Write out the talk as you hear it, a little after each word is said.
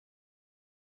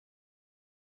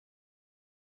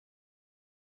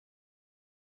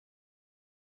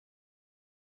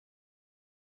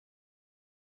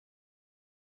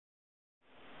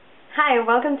Hi,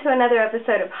 welcome to another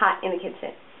episode of Hot in the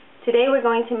Kitchen. Today we're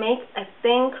going to make a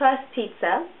thin crust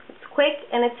pizza. It's quick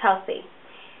and it's healthy.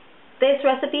 This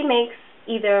recipe makes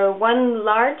either one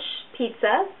large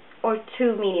pizza or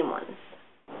two medium ones.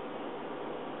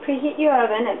 Preheat your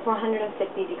oven at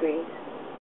 450 degrees.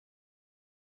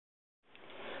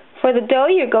 For the dough,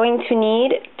 you're going to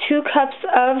need 2 cups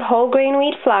of whole grain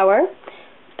wheat flour,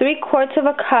 3/4 of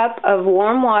a cup of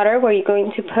warm water where you're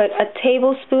going to put a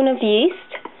tablespoon of yeast,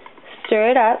 stir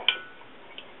it up,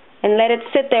 and let it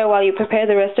sit there while you prepare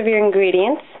the rest of your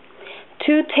ingredients.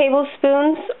 2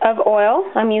 tablespoons of oil.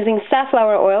 I'm using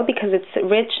safflower oil because it's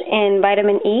rich in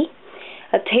vitamin E.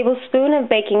 A tablespoon of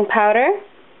baking powder,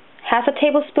 half a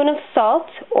tablespoon of salt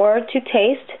or to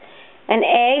taste, an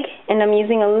egg, and I'm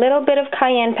using a little bit of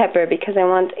cayenne pepper because I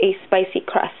want a spicy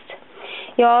crust.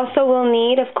 You also will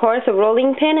need, of course, a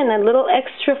rolling pin and a little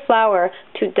extra flour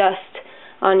to dust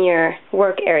on your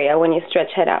work area when you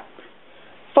stretch it out.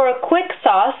 For a quick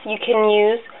sauce, you can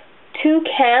use 2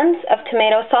 cans of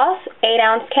tomato sauce,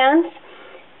 8-ounce cans,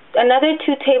 another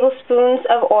 2 tablespoons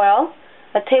of oil,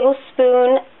 a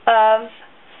tablespoon of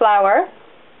flour,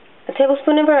 a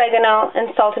tablespoon of oregano,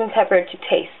 and salt and pepper to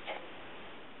taste.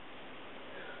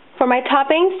 For my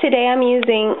toppings, today I'm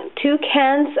using 2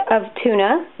 cans of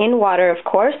tuna, in water of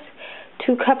course,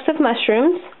 2 cups of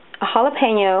mushrooms, a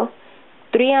jalapeno,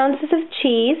 3 ounces of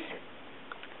cheese,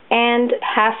 and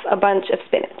half a bunch of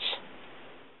spinach.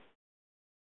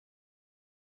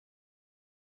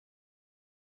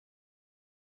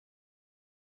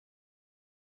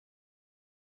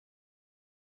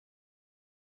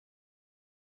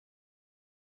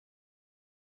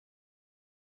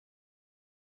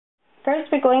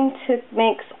 First, we're going to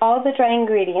mix all the dry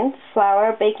ingredients,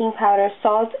 flour, baking powder,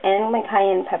 salt, and my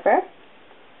cayenne pepper.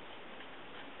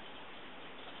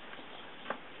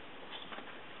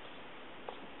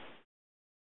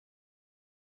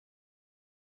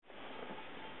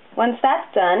 Once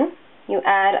that's done, you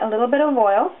add a little bit of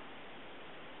oil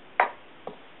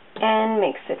and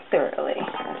mix it thoroughly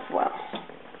as well.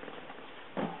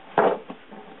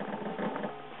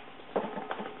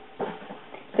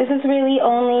 This is really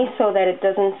only so that it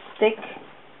doesn't stick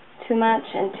too much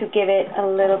and to give it a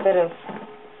little bit of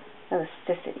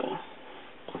elasticity.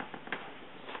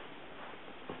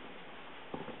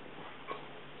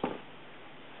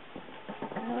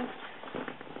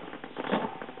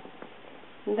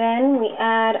 Then we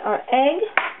add our egg.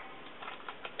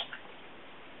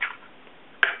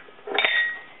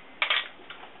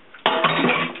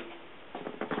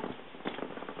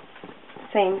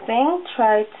 Same thing,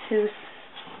 try to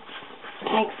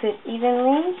mix it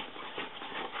evenly.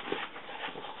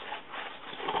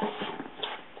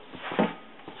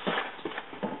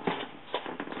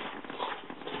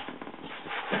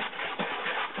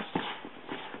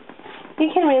 You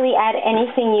can really add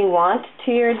anything you want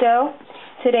to your dough.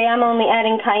 Today I'm only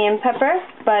adding cayenne pepper,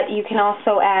 but you can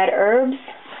also add herbs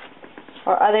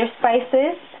or other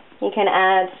spices. You can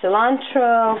add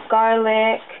cilantro,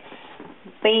 garlic,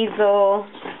 basil,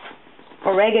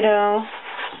 oregano,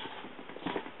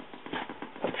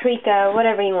 paprika,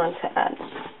 whatever you want to add.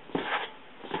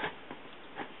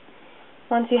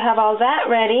 Once you have all that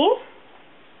ready,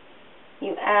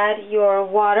 you add your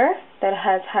water that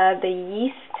has had the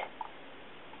yeast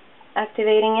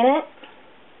activating in it.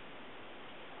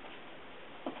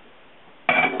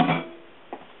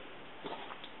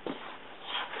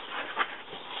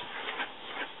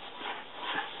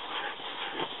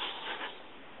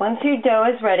 Once your dough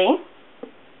is ready,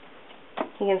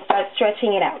 you can start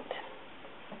stretching it out.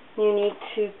 You need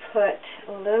to put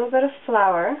a little bit of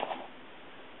flour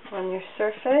on your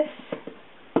surface,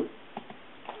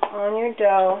 on your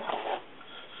dough,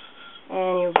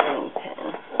 and your rolling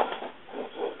pin.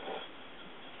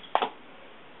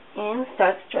 And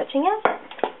start stretching out.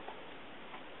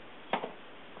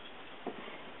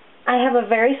 I have a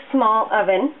very small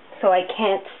oven, so I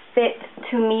can't fit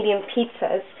 2 medium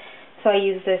pizzas, so I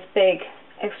use this big,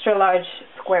 extra large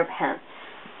square pan.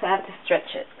 So I have to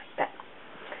stretch it like that.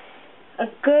 A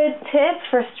good tip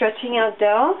for stretching out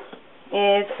dough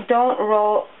is don't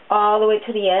roll all the way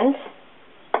to the end.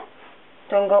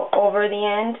 Don't go over the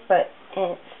end, but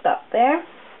stop there.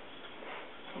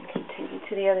 And continue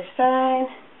to the other side.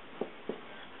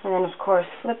 And then of course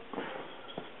flip.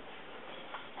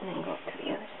 And then go to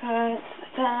the other side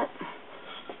like that.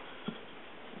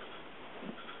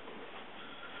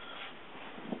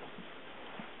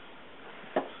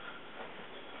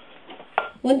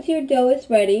 Once your dough is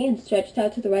ready and stretched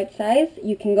out to the right size,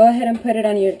 you can go ahead and put it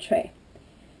on your tray.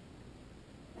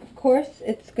 Of course,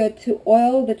 it's good to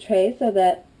oil the tray so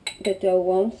that the dough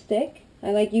won't stick.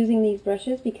 I like using these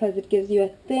brushes because it gives you a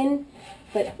thin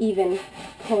but even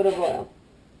coat of oil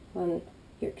on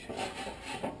your tray.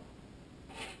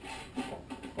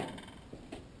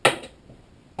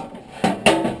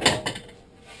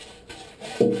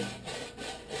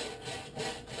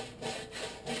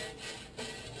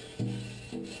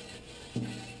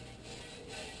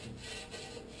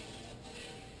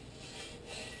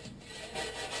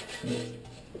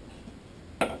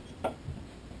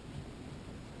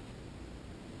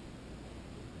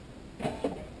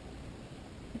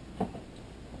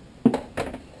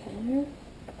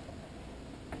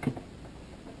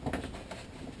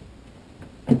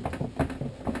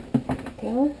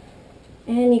 Go.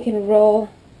 And you can roll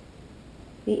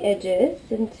the edges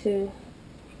into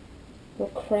the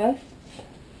crusts.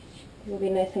 It will be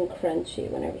nice and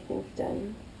crunchy when everything's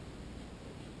done.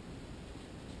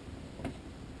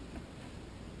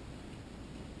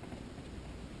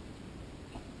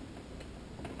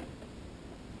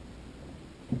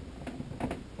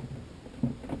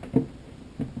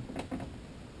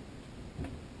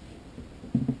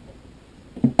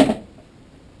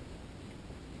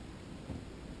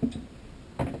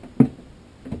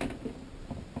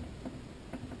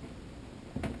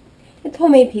 It's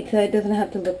homemade pizza. It doesn't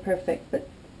have to look perfect, but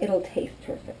it'll taste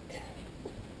perfect.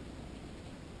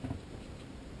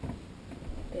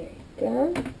 There you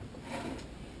go.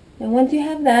 And once you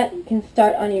have that, you can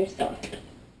start on your sauce.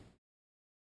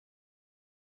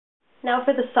 Now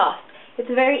for the sauce. It's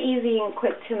very easy and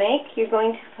quick to make. You're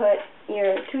going to put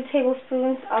your 2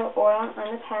 tablespoons of oil on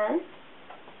the pan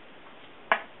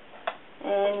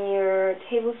and your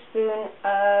tablespoon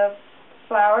of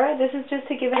flour. This is just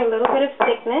to give it a little bit of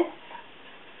thickness.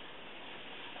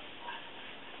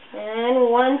 And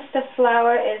once the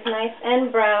flour is nice and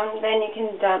brown, then you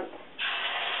can dump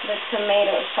the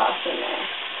tomato sauce in there.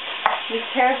 Be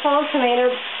careful,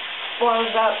 tomato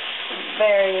boils up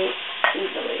very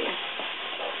easily.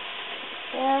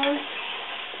 And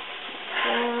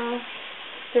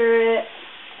stir it.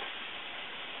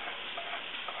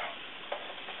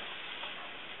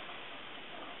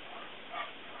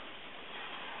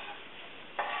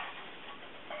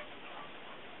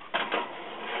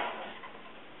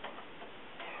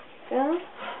 Go.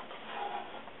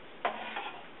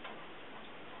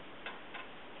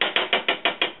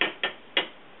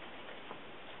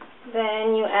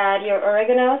 Then you add your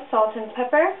oregano, salt, and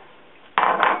pepper.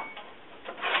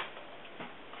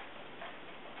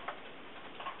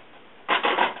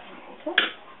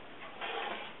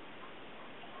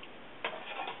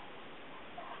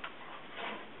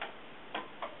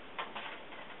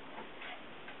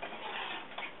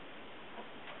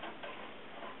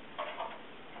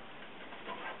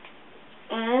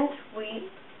 And we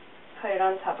put it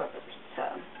on top of the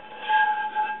pizza.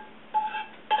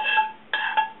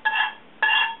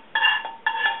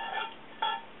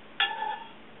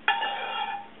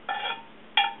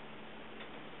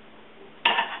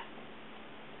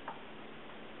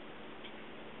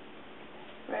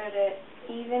 Spread it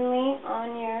evenly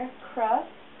on your crust.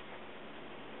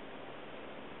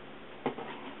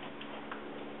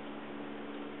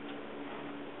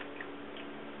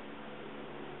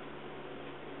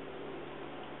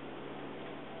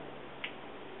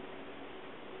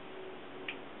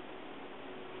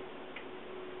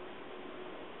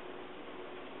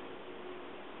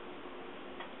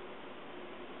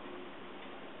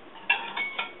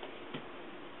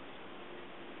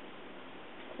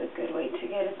 A good way to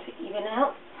get it to even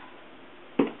out.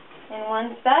 And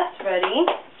once that's ready, you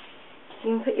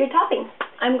can put your toppings.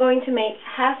 I'm going to make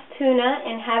half tuna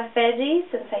and half veggies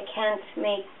since I can't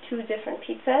make 2 different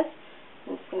pizzas.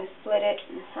 I'm just going to split it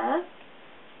in half.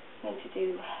 I'm going to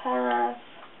do half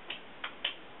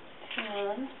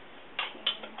tuna.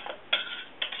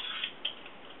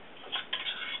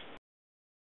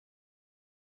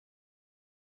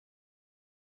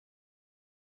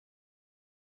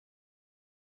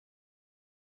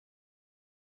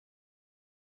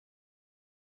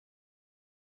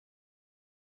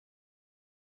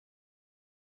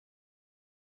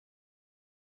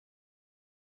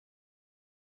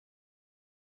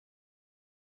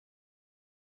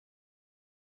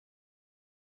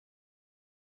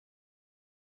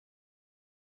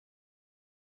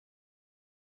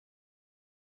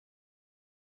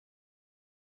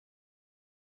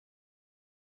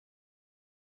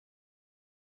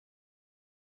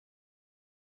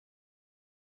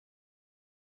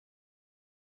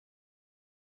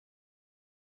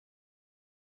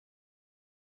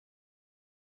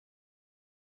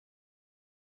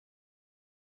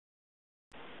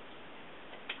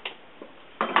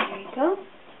 There you go.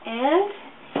 And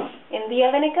in the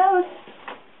oven it goes.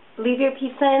 Leave your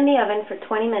pizza in the oven for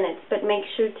 20 minutes, but make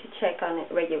sure to check on it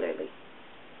regularly.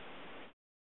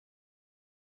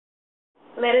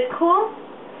 Let it cool,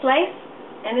 slice,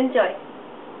 and enjoy.